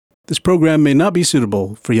This program may not be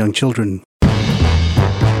suitable for young children.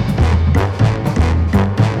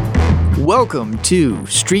 Welcome to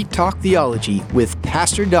Street Talk Theology with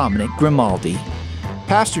Pastor Dominic Grimaldi.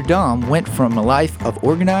 Pastor Dom went from a life of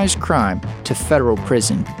organized crime to federal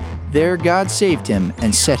prison. There, God saved him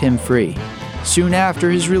and set him free. Soon after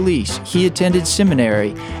his release, he attended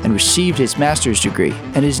seminary and received his master's degree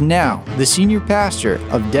and is now the senior pastor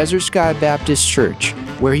of Desert Sky Baptist Church,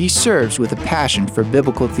 where he serves with a passion for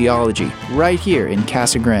biblical theology right here in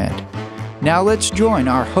Casa Grande. Now let's join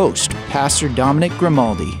our host, Pastor Dominic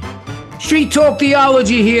Grimaldi. Street Talk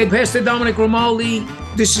Theology here, Pastor Dominic Grimaldi.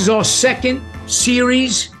 This is our second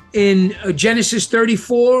series in Genesis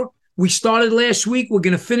 34. We started last week. We're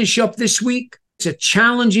going to finish up this week. It's a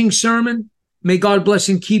challenging sermon. May God bless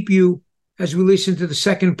and keep you as we listen to the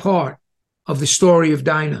second part of the story of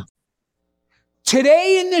Dinah.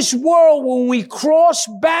 Today in this world, when we cross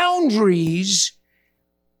boundaries,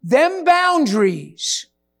 them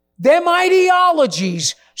ideologies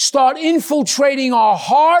start infiltrating our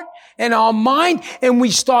heart and our mind, and we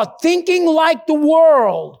start thinking like the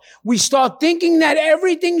world. We start thinking that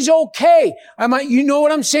everything's okay. You know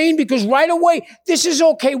what I'm saying? Because right away, this is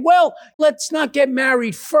okay. Well, let's not get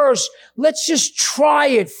married first. Let's just try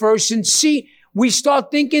it first and see. We start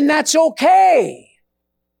thinking that's okay.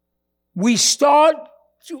 We start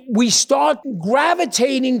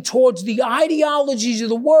gravitating towards the ideologies of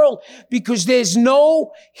the world because here's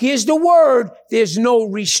the word, there's no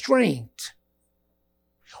restraint.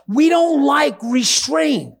 We don't like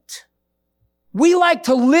restraint. We like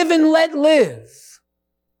to live and let live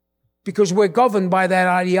because we're governed by that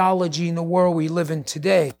ideology in the world we live in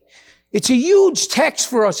today. It's a huge text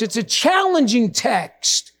for us. It's a challenging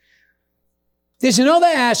text. There's another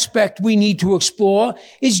aspect we need to explore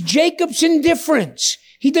is Jacob's indifference.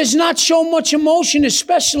 He does not show much emotion,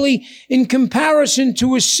 especially in comparison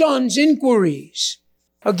to his son's inquiries.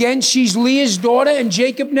 Again, she's Leah's daughter, and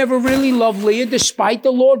Jacob never really loved Leah, despite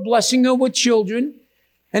the Lord blessing her with children.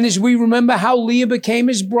 And as we remember how Leah became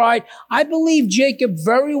his bride, I believe Jacob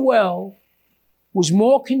very well was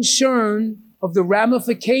more concerned of the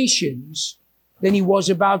ramifications than he was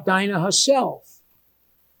about Dinah herself,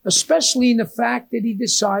 especially in the fact that he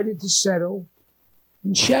decided to settle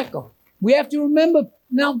in Shechem. We have to remember,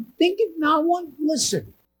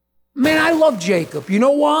 listen. Man, I love Jacob. You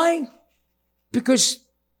know why? Because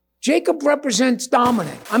Jacob represents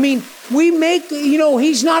Dominic.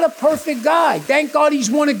 He's not a perfect guy. Thank God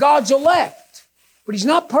he's one of God's elect. But he's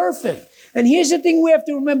not perfect. And here's the thing we have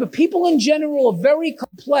to remember. People in general are very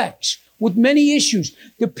complex with many issues.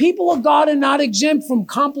 The people of God are not exempt from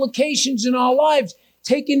complications in our lives,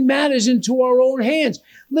 taking matters into our own hands.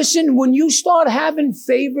 Listen, when you start having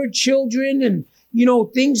favored children and,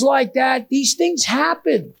 things like that, these things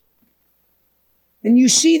happen. And you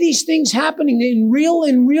see these things happening in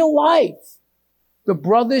real life. The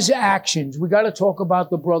brothers' actions. We got to talk about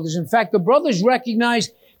the brothers. In fact, the brothers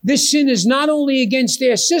recognize this sin is not only against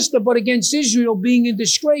their sister, but against Israel, being in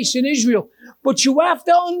disgrace in Israel. But you have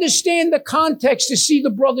to understand the context to see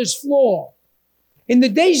the brothers' flaw. In the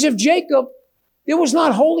days of Jacob, there was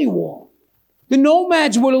not holy war. The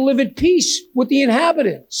nomads were to live at peace with the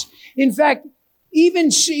inhabitants. In fact,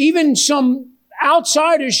 even some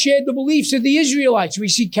outsiders shared the beliefs of the Israelites. We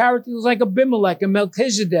see characters like Abimelech and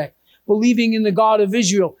Melchizedek believing in the God of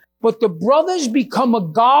Israel. But the brothers become a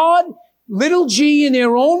god, little g, in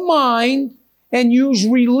their own mind and use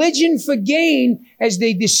religion for gain as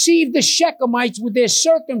they deceive the Shechemites with their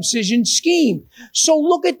circumcision scheme. So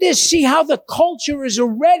look at this. See how the culture is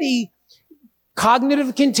already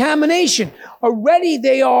cognitive contamination. Already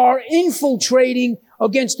they are infiltrating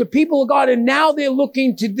against the people of God, and now they're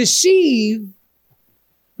looking to deceive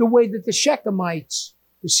the way that the Shechemites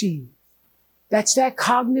deceive. That's that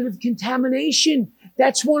cognitive contamination.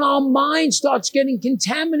 That's when our mind starts getting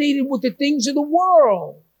contaminated with the things of the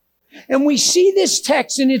world. And we see this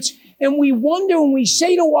text and we wonder and we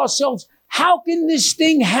say to ourselves, how can this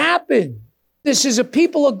thing happen? This is a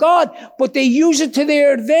people of God, but they use it to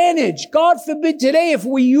their advantage. God forbid today if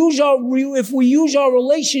we use our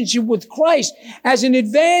relationship with Christ as an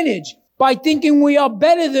advantage by thinking we are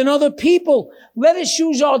better than other people. Let us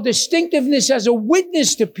use our distinctiveness as a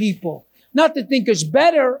witness to people, not to think us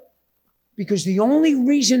better, because the only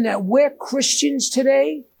reason that we're Christians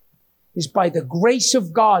today is by the grace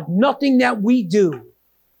of God, nothing that we do.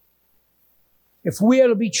 If we are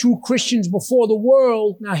to be true Christians before the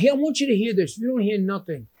world, now here, I want you to hear this. If you don't hear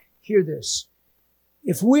nothing, hear this.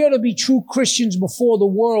 If we are to be true Christians before the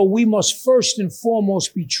world, we must first and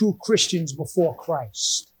foremost be true Christians before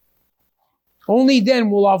Christ. Only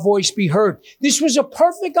then will our voice be heard. This was a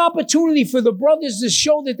perfect opportunity for the brothers to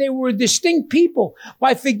show that they were a distinct people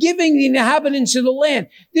by forgiving the inhabitants of the land.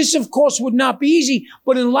 This, of course, would not be easy,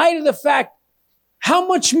 but in light of the fact, how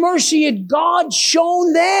much mercy had God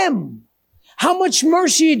shown them? How much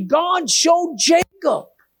mercy had God showed Jacob?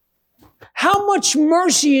 How much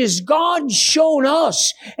mercy has God shown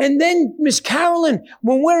us? And then, Miss Carolyn,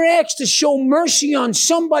 when we're asked to show mercy on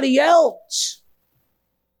somebody else,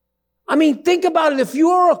 I mean, think about it. If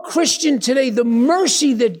you're a Christian today, the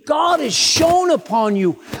mercy that God has shown upon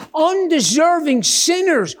you, undeserving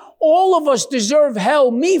sinners, all of us deserve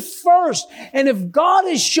hell, me first. And if God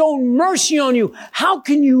has shown mercy on you, how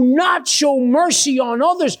can you not show mercy on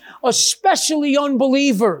others, especially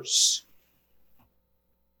unbelievers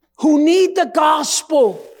who need the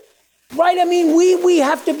gospel? Right? I mean, we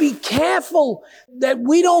have to be careful that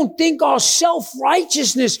we don't think our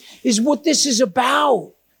self-righteousness is what this is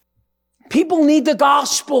about. People need the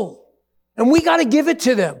gospel, and we got to give it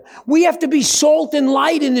to them. We have to be salt and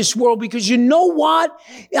light in this world, because you know what?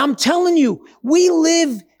 I'm telling you, we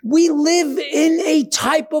live in a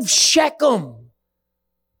type of Shechem.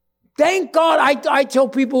 Thank God. I tell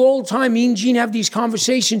people all the time, me and Gene have these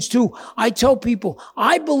conversations too. I tell people,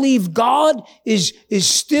 I believe God is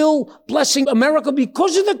still blessing America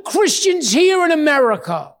because of the Christians here in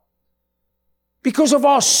America. Because of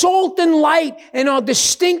our salt and light and our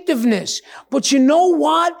distinctiveness. But you know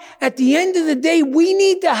what? At the end of the day, we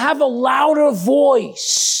need to have a louder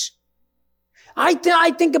voice. I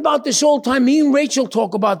think about this all the time. Me and Rachel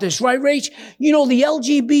talk about this, right, Rach? You know, the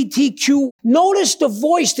LGBTQ. Notice the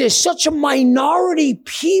voice. There's such a minority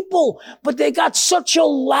people, but they got such a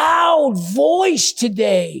loud voice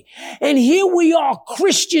today. And here we are,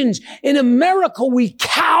 Christians in America, we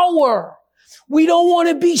cower. We don't want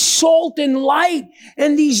to be salt and light.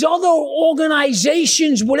 And these other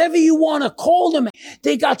organizations, whatever you want to call them,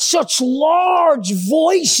 they got such large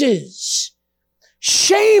voices.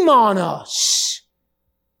 Shame on us.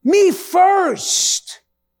 Me first.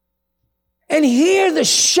 And here the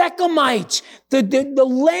Shechemites, the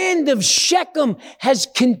land of Shechem has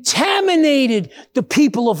contaminated the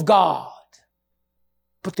people of God.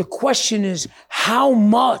 But the question is, how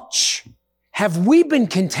much have we been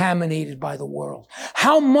contaminated by the world?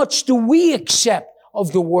 How much do we accept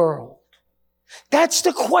of the world? That's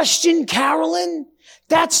the question, Carolyn.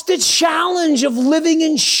 That's the challenge of living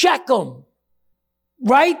in Shechem.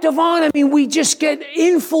 Right, Devon? I mean, we just get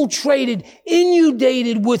infiltrated,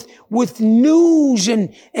 inundated with news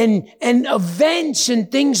and events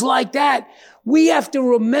and things like that. We have to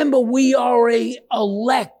remember we are a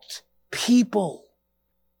elect people.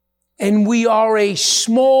 And we are a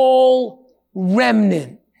small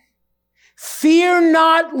remnant. Fear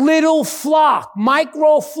not, little flock,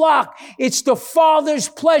 micro flock. It's the Father's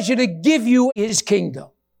pleasure to give you His kingdom.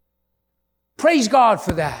 Praise God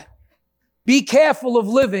for that. Be careful of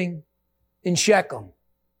living in Shechem.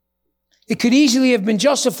 It could easily have been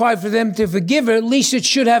justified for them to forgive her. At least it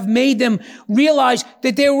should have made them realize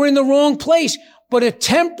that they were in the wrong place. But a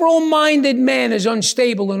temporal-minded man is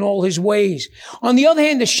unstable in all his ways. On the other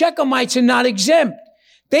hand, the Shechemites are not exempt.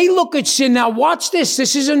 They look at sin. Now watch this.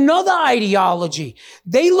 This is another ideology.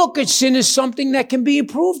 They look at sin as something that can be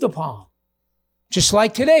improved upon. Just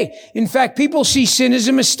like today. In fact, people see sin as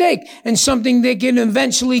a mistake and something they can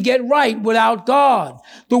eventually get right without God.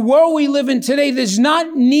 The world we live in today does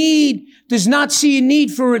not see a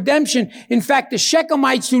need for redemption. In fact, the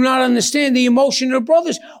Shechemites do not understand the emotion of their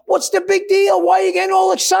brothers. What's the big deal? Why are you getting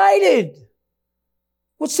all excited?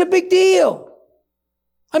 What's the big deal?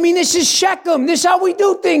 I mean, this is Shechem. This is how we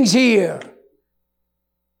do things here.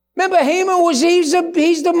 Remember, Haman he's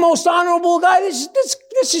the most honorable guy.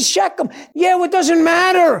 This is Shechem. Yeah, well, it doesn't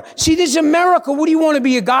matter. See, this is America. What do you want to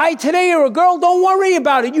be, a guy today or a girl? Don't worry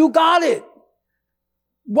about it. You got it.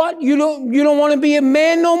 What? You don't want to be a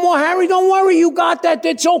man no more, Harry? Don't worry. You got that.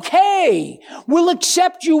 That's okay. We'll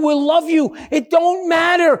accept you. We'll love you. It don't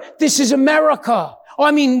matter. This is America. Oh,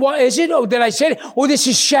 I mean, what is it? Oh, did I say it? Oh, this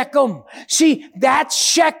is Shechem. See, that's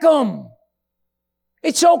Shechem.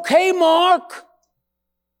 It's okay, Mark.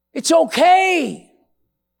 It's okay.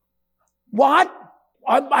 What?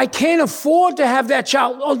 I can't afford to have that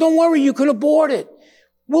child. Oh, don't worry. You can abort it.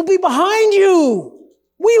 We'll be behind you.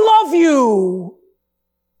 We love you.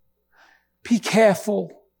 Be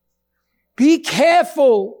careful. Be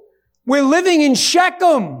careful. We're living in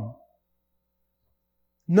Shechem.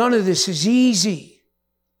 None of this is easy,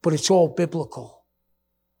 but it's all biblical.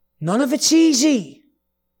 None of it's easy,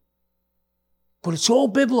 but it's all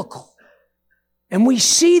biblical. And we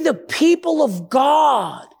see the people of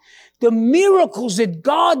God the miracles that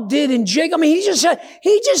God did in Jacob. I mean, he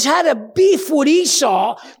just had a beef with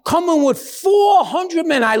Esau, coming with 400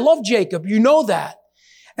 men. I love Jacob. You know that.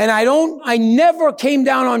 And I never came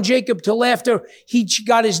down on Jacob till after he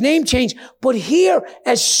got his name changed. But here,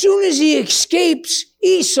 as soon as he escapes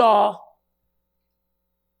Esau,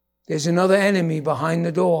 there's another enemy behind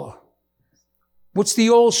the door. What's the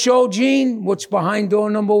old show, Gene? What's behind door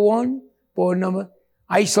number one?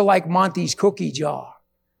 I used to like Monty's cookie jar.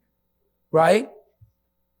 Right?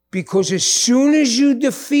 Because as soon as you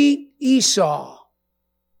defeat Esau,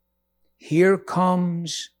 here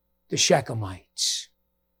comes the Shechemites.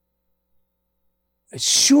 As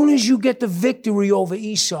soon as you get the victory over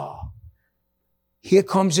Esau, here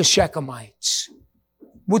comes the Shechemites.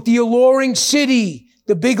 With the alluring city,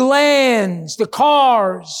 the big lands, the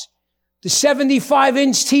cars, the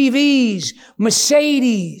 75-inch TVs,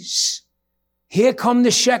 Mercedes. Here come the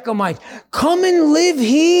Shechemites. Come and live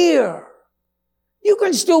here. You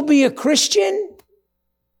can still be a Christian.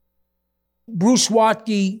 Bruce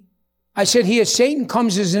Watke, I said here, Satan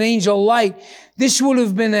comes as an angel of light. This would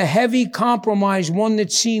have been a heavy compromise, one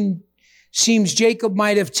that seems Jacob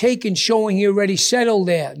might have taken, showing he already settled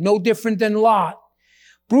there. No different than Lot.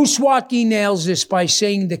 Bruce Watke nails this by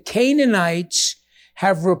saying the Canaanites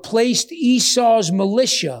have replaced Esau's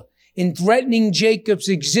militia in threatening Jacob's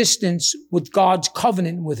existence with God's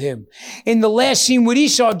covenant with him. In the last scene with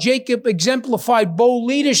Esau, Jacob exemplified bold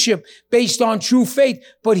leadership based on true faith,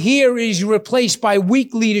 but here is replaced by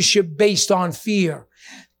weak leadership based on fear.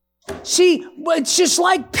 See, it's just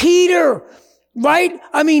like Peter, right?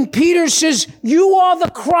 I mean, Peter says, you are the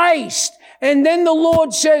Christ. And then the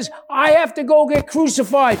Lord says, I have to go get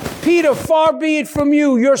crucified. Peter, far be it from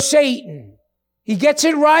you, you're Satan. He gets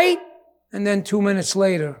it right, and then 2 minutes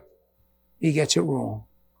later, he gets it wrong.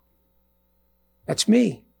 That's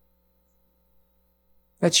me.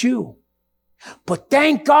 That's you. But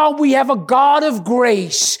thank God we have a God of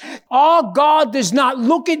grace. Our God does not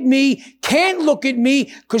look at me, can't look at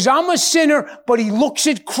me, because I'm a sinner, but he looks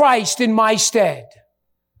at Christ in my stead.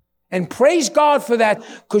 And praise God for that,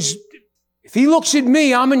 because if he looks at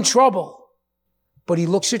me, I'm in trouble. But he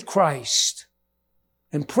looks at Christ.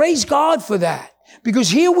 And praise God for that. Because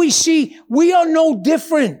here we see we are no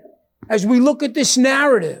different as we look at this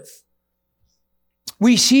narrative.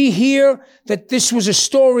 We see here that this was a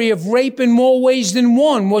story of rape in more ways than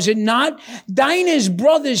one, was it not? Dinah's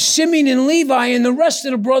brothers, Simeon and Levi, and the rest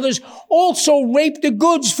of the brothers also raped the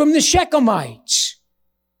goods from the Shechemites.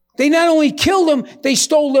 They not only killed them, they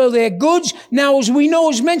stole their goods. Now, as we know,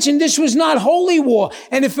 as mentioned, this was not holy war.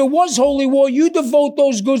 And if it was holy war, you devote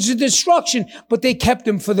those goods to destruction, but they kept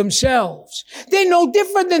them for themselves. They're no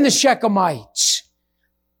different than the Shechemites,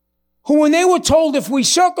 who when they were told if we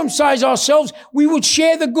circumcise ourselves, we would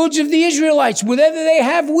share the goods of the Israelites. Whatever they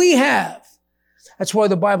have, we have. That's why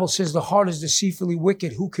the Bible says the heart is deceitfully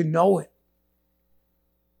wicked. Who can know it?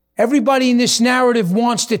 Everybody in this narrative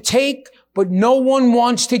wants to take, but no one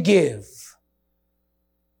wants to give.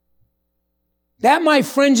 That, my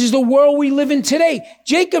friends, is the world we live in today.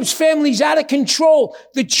 Jacob's family's out of control.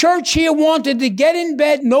 The church here wanted to get in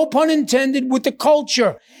bed, no pun intended, with the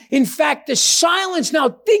culture. In fact, the silence, now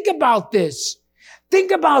think about this.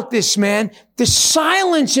 Think about this, man. The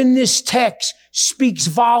silence in this text speaks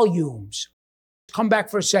volumes. Come back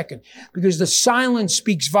for a second, because the silence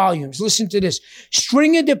speaks volumes. Listen to this.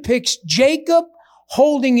 Stringer depicts Jacob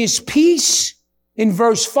holding his peace in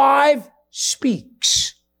verse 5,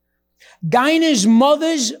 speaks. Dinah's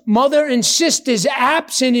mother and sisters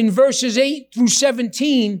absent in verses 8 through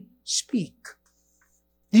 17 speak.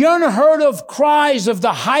 The unheard of cries of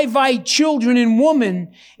the Hivite children and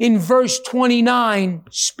women in verse 29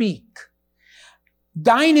 speak.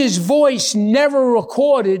 Dinah's voice never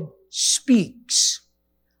recorded speaks.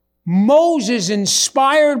 Moses,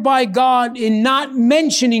 inspired by God in not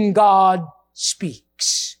mentioning God,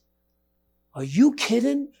 speaks. Are you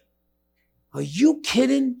kidding? Are you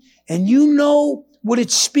kidding? And you know what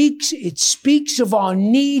it speaks? It speaks of our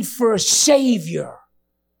need for a Savior.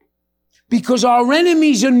 Because our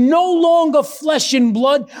enemies are no longer flesh and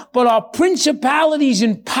blood, but are principalities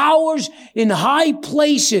and powers in high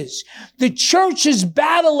places. The church's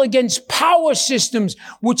battle against power systems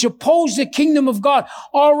which oppose the kingdom of God.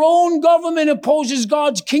 Our own government opposes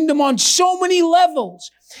God's kingdom on so many levels.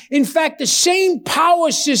 In fact, the same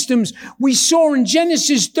power systems we saw in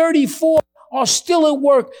Genesis 34 are still at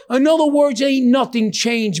work. In other words, ain't nothing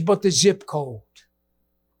changed but the zip code.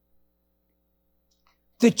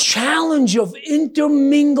 The challenge of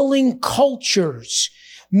intermingling cultures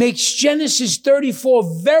makes Genesis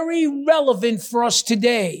 34 very relevant for us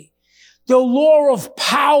today. The law of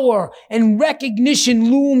power and recognition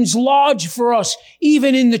looms large for us,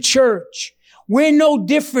 even in the church. We're no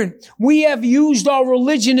different. We have used our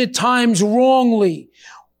religion at times wrongly.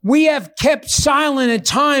 We have kept silent at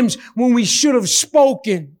times when we should have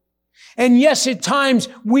spoken. And yes, at times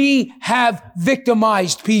we have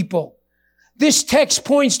victimized people. This text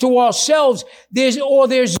points to ourselves. There's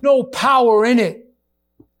no power in it.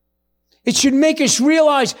 It should make us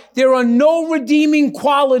realize there are no redeeming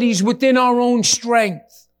qualities within our own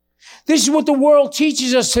strength. This is what the world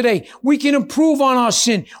teaches us today. We can improve on our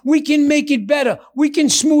sin. We can make it better. We can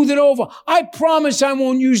smooth it over. I promise I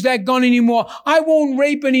won't use that gun anymore. I won't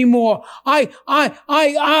rape anymore. I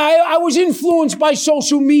was influenced by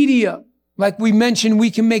social media. Like we mentioned, we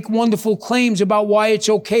can make wonderful claims about why it's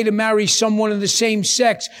okay to marry someone of the same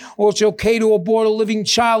sex, or it's okay to abort a living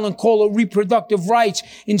child and call it reproductive rights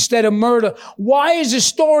instead of murder. Why is a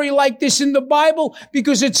story like this in the Bible?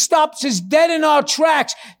 Because it stops us dead in our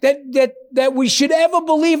tracks that we should ever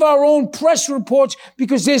believe our own press reports,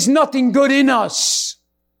 because there's nothing good in us.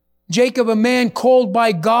 Jacob, a man called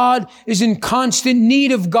by God, is in constant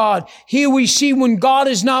need of God. Here we see when God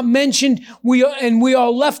is not mentioned, we are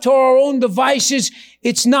left to our own devices.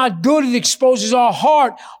 It's not good. It exposes our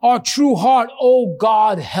heart, our true heart. Oh,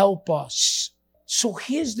 God, help us. So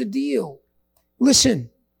here's the deal. Listen,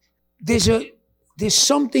 there's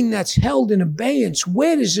something that's held in abeyance.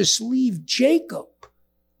 Where does this leave Jacob?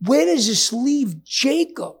 Where does this leave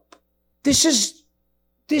Jacob?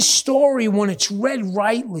 This story, when it's read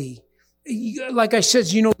rightly, like I said,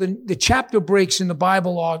 the chapter breaks in the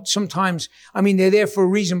Bible are sometimes, they're there for a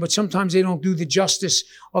reason, but sometimes they don't do the justice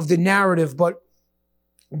of the narrative. But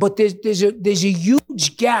there's a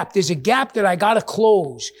huge gap. There's a gap that I got to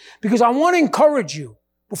close, because I want to encourage you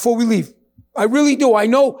before we leave. I really do. I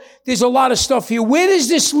know there's a lot of stuff here. Where does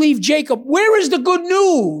this leave Jacob? Where is the good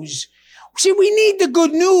news? See, we need the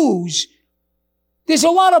good news. There's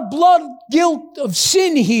a lot of blood, guilt of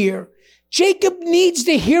sin here. Jacob needs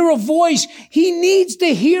to hear a voice. He needs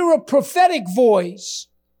to hear a prophetic voice.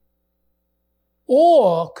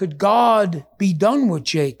 Or could God be done with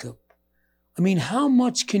Jacob? How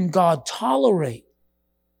much can God tolerate?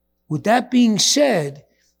 With that being said,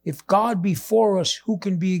 if God be for us, who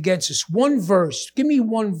can be against us? One verse. Give me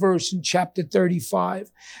one verse in chapter 35.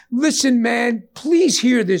 Listen, man, please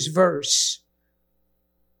hear this verse.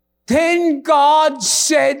 Then God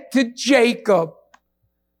said to Jacob,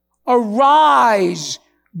 arise,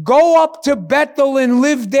 go up to Bethel and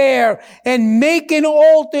live there, and make an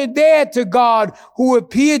altar there to God who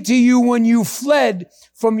appeared to you when you fled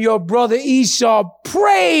from your brother Esau.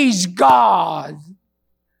 Praise God.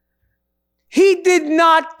 He did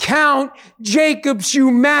not count Jacob's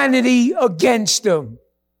humanity against him.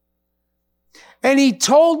 And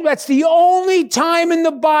that's the only time in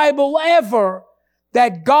the Bible ever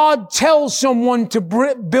that God tells someone to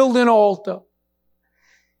build an altar.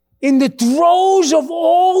 In the throes of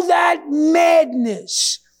all that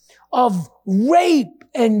madness of rape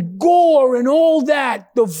and gore and all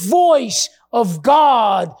that, the voice of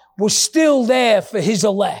God was still there for his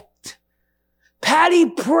elect.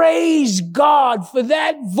 Patty, praise God for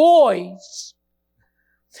that voice.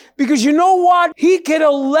 Because you know what? He could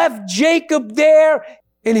have left Jacob there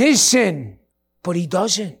in his sin, but he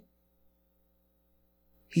doesn't.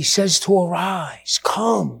 He says to arise,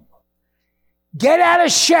 come, get out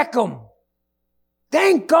of Shechem.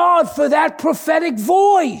 Thank God for that prophetic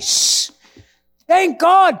voice. Thank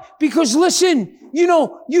God, because listen,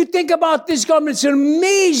 you think about this government, it's an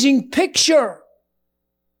amazing picture.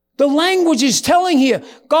 The language is telling here.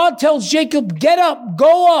 God tells Jacob, get up,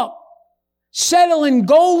 go up, settle and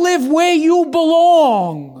go live where you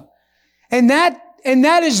belong. And that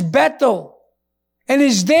is Bethel. And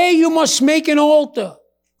is there you must make an altar.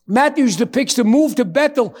 Matthew depicts the move to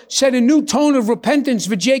Bethel set a new tone of repentance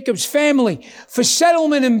for Jacob's family. For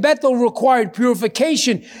settlement in Bethel required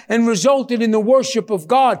purification and resulted in the worship of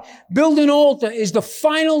God. Build an altar is the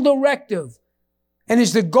final directive and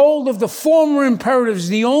is the goal of the former imperatives,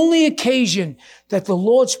 the only occasion that the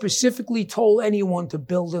Lord specifically told anyone to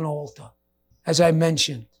build an altar, as I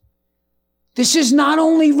mentioned. This is not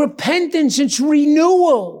only repentance, it's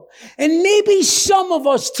renewal. And maybe some of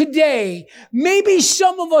us today, maybe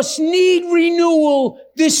some of us need renewal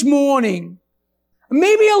this morning.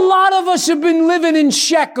 Maybe a lot of us have been living in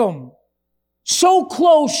Shechem, so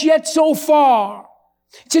close yet so far.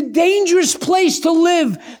 It's a dangerous place to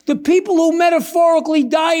live. The people who metaphorically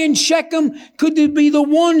die in Shechem could be the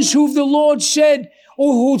ones who the Lord said,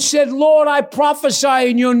 or who said, Lord, I prophesy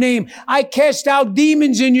in your name. I cast out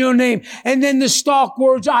demons in your name. And then the stark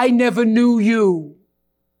words, I never knew you.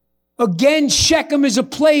 Again, Shechem is a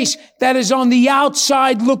place that is on the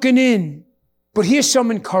outside looking in. But here's some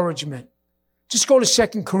encouragement. Just go to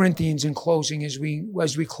 2 Corinthians in closing as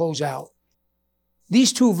we close out.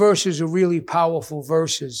 These two verses are really powerful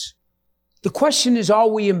verses. The question is, are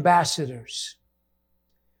we ambassadors?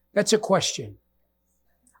 That's a question.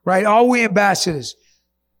 Right? Are we ambassadors?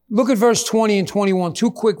 Look at verse 20 and 21, two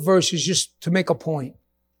quick verses just to make a point.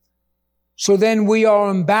 So then we are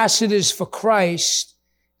ambassadors for Christ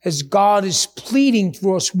as God is pleading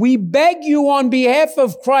through us. We beg you on behalf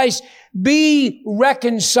of Christ, be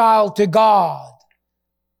reconciled to God.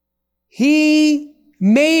 He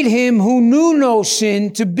made him who knew no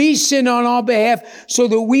sin to be sin on our behalf so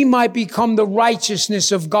that we might become the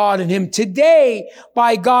righteousness of God in him. Today,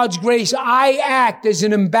 by God's grace, I act as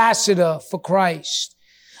an ambassador for Christ.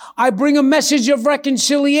 I bring a message of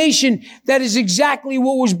reconciliation that is exactly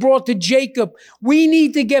what was brought to Jacob. We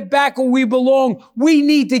need to get back where we belong. We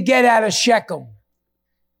need to get out of Shechem.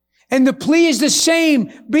 And the plea is the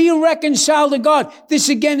same. Be reconciled to God. This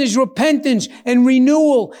again is repentance and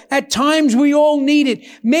renewal. At times we all need it.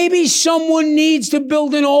 Maybe someone needs to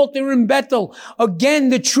build an altar in Bethel. Again,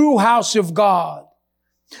 the true house of God.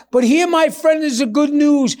 But here, my friend, is the good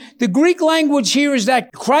news. The Greek language here is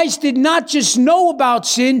that Christ did not just know about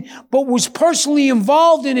sin, but was personally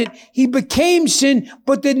involved in it. He became sin,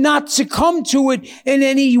 but did not succumb to it in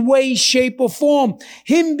any way, shape, or form.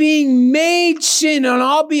 Him being made sin on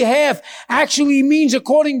our behalf actually means,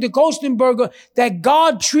 according to Kostenberger, that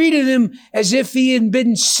God treated him as if he had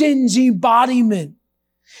been sin's embodiment.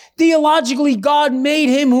 Theologically, God made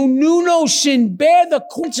him who knew no sin bear the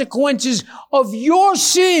consequences of your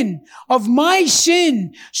sin, of my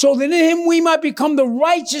sin, so that in him we might become the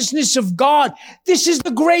righteousness of God. This is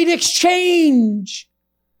the great exchange.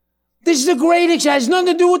 This is the great exchange. It has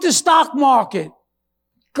nothing to do with the stock market.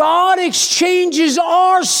 God exchanges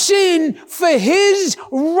our sin for his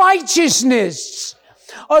righteousness.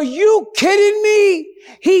 Are you kidding me?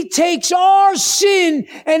 He takes our sin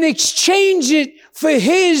and exchanges it for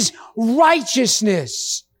his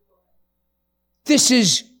righteousness. This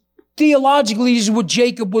is, theologically, this is what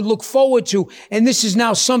Jacob would look forward to. And this is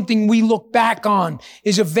now something we look back on,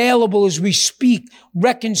 is available as we speak.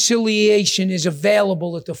 Reconciliation is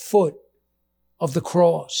available at the foot of the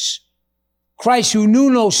cross. Christ, who knew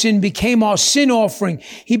no sin, became our sin offering.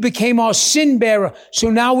 He became our sin bearer. So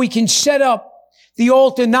now we can set up the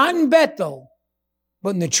altar, not in Bethel, but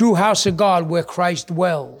in the true house of God where Christ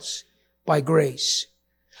dwells by grace.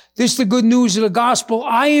 This is the good news of the gospel.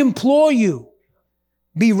 I implore you,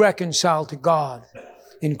 be reconciled to God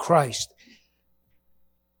in Christ.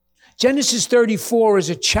 Genesis 34 is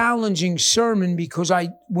a challenging sermon because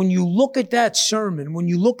when you look at that sermon, when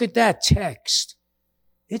you look at that text,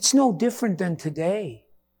 it's no different than today.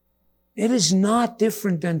 It is not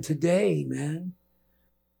different than today, man.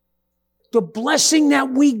 The blessing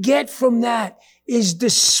that we get from that is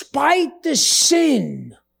despite the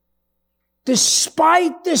sin,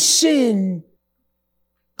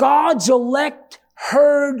 God's elect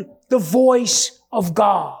heard the voice of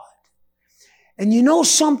God. And you know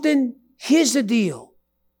something? Here's the deal.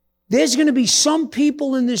 There's going to be some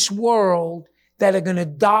people in this world that are going to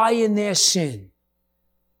die in their sin.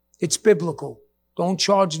 It's biblical. Don't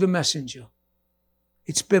charge the messenger.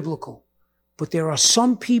 It's biblical. But there are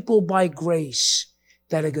some people by grace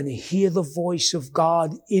that are going to hear the voice of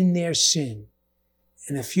God in their sin.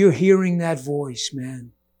 And if you're hearing that voice,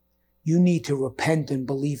 man, you need to repent and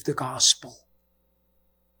believe the gospel.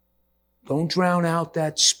 Don't drown out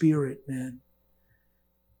that spirit, man.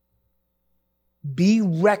 Be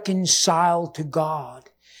reconciled to God.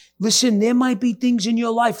 Listen, there might be things in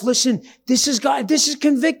your life. Listen, this is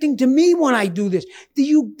convicting to me when I do this.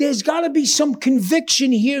 There's got to be some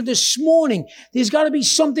conviction here this morning. There's got to be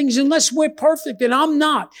some things, unless we're perfect, and I'm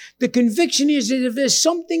not. The conviction is that if there's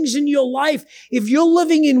some things in your life, if you're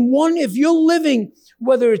living,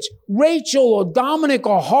 whether it's Rachel or Dominic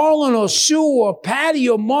or Harlan or Sue or Patty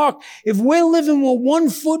or Mark, if we're living with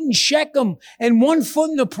one foot in Shechem and one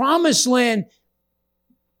foot in the promised land,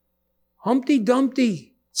 Humpty Dumpty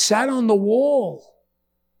sat on the wall,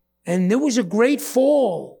 and there was a great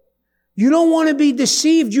fall. You don't want to be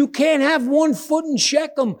deceived. You can't have one foot in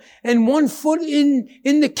Shechem and one foot in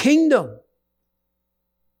the kingdom.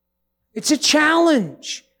 It's a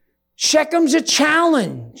challenge. Shechem's a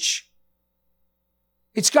challenge.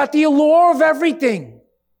 It's got the allure of everything.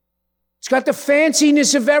 It's got the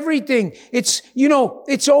fanciness of everything. It's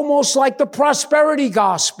almost like the prosperity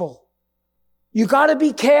gospel. You got to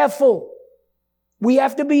be careful. We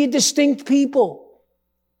have to be a distinct people.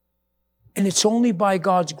 And it's only by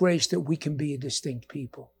God's grace that we can be a distinct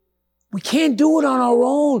people. We can't do it on our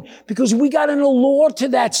own because we got an allure to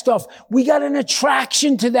that stuff. We got an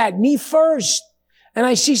attraction to that. Me first. And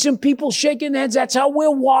I see some people shaking their heads. That's how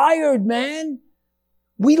we're wired, man.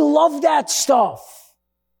 We love that stuff.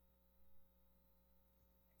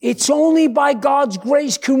 It's only by God's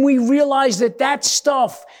grace can we realize that that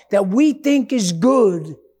stuff that we think is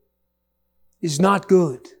good is not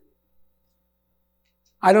good.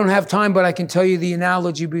 I don't have time, but I can tell you the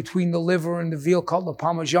analogy between the liver and the veal called the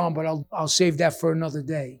Parmesan, but I'll save that for another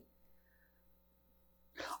day.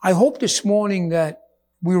 I hope this morning that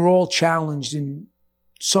we were all challenged in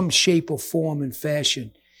some shape or form and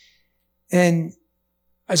fashion. And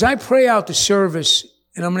as I pray out the service,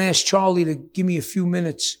 and I'm going to ask Charlie to give me a few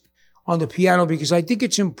minutes on the piano, because I think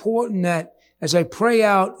it's important that as I pray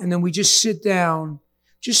out and then we just sit down,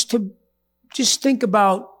 just think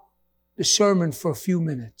about the sermon for a few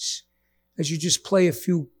minutes as you just play a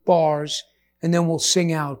few bars and then we'll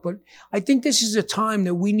sing out. But I think this is a time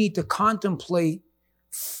that we need to contemplate,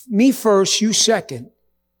 me first, you second.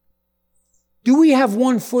 Do we have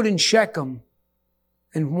one foot in Shechem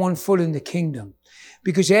and one foot in the kingdom?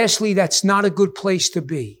 Because Ashley, that's not a good place to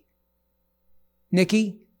be.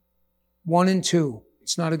 Nikki, 1 and 2,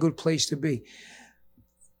 it's not a good place to be.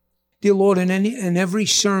 Dear Lord, in every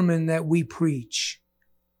sermon that we preach,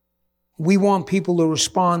 we want people to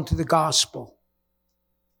respond to the gospel.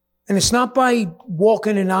 And it's not by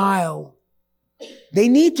walking an aisle. They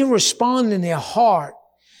need to respond in their heart.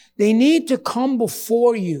 They need to come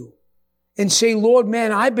before you and say, Lord,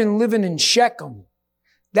 man, I've been living in Shechem.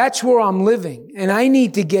 That's where I'm living. And I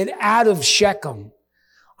need to get out of Shechem.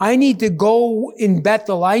 I need to go in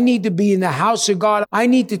Bethel. I need to be in the house of God. I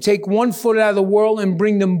need to take one foot out of the world and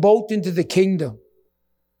bring them both into the kingdom.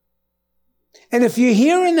 And if you're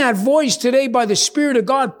hearing that voice today by the Spirit of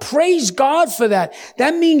God, praise God for that.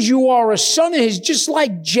 That means you are a son of His, just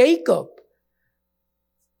like Jacob.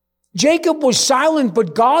 Jacob was silent,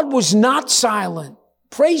 but God was not silent.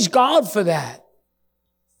 Praise God for that.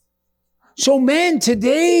 So man,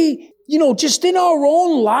 today, just in our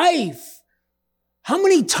own life, how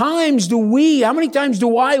many times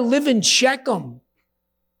do I live in Shechem?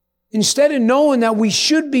 Instead of knowing that we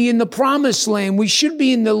should be in the promised land, we should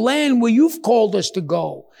be in the land where you've called us to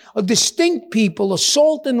go. A distinct people, a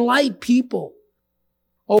salt and light people.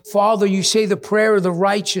 Oh, Father, you say the prayer of the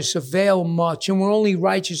righteous avail much, and we're only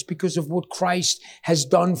righteous because of what Christ has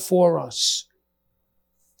done for us.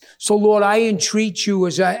 So, Lord, I entreat you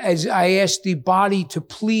as I ask the body to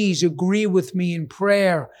please agree with me in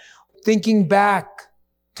prayer, thinking back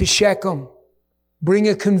to Shechem, bring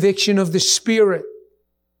a conviction of the Spirit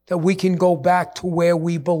that we can go back to where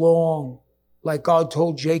we belong. Like God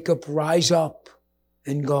told Jacob, rise up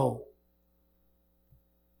and go.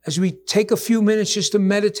 As we take a few minutes just to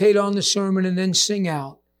meditate on the sermon and then sing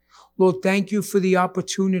out, Lord, thank you for the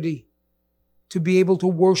opportunity to be able to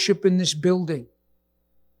worship in this building.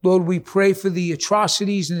 Lord, we pray for the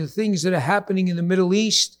atrocities and the things that are happening in the Middle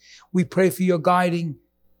East. We pray for your guiding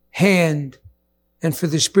hand and for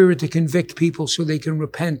the Spirit to convict people so they can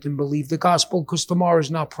repent and believe the gospel, because tomorrow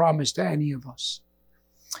is not promised to any of us.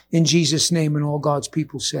 In Jesus' name, and all God's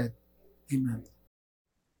people said, amen.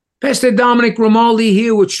 Pastor Dominic Grimaldi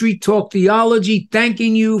here with Street Talk Theology,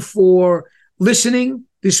 thanking you for listening.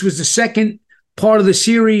 This was the second part of the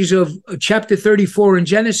series of chapter 34 in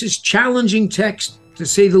Genesis. Challenging text, to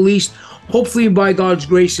say the least. Hopefully, by God's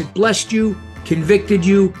grace, it blessed you, convicted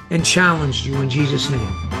you, and challenged you in Jesus'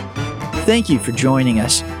 name. Thank you for joining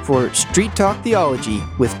us for Street Talk Theology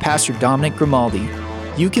with Pastor Dominic Grimaldi.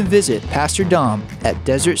 You can visit Pastor Dom at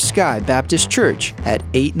Desert Sky Baptist Church at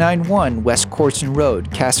 891 West Corson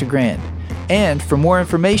Road, Casa Grande. And for more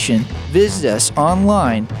information, visit us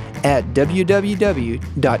online at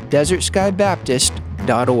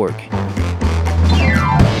www.desertskybaptist.org.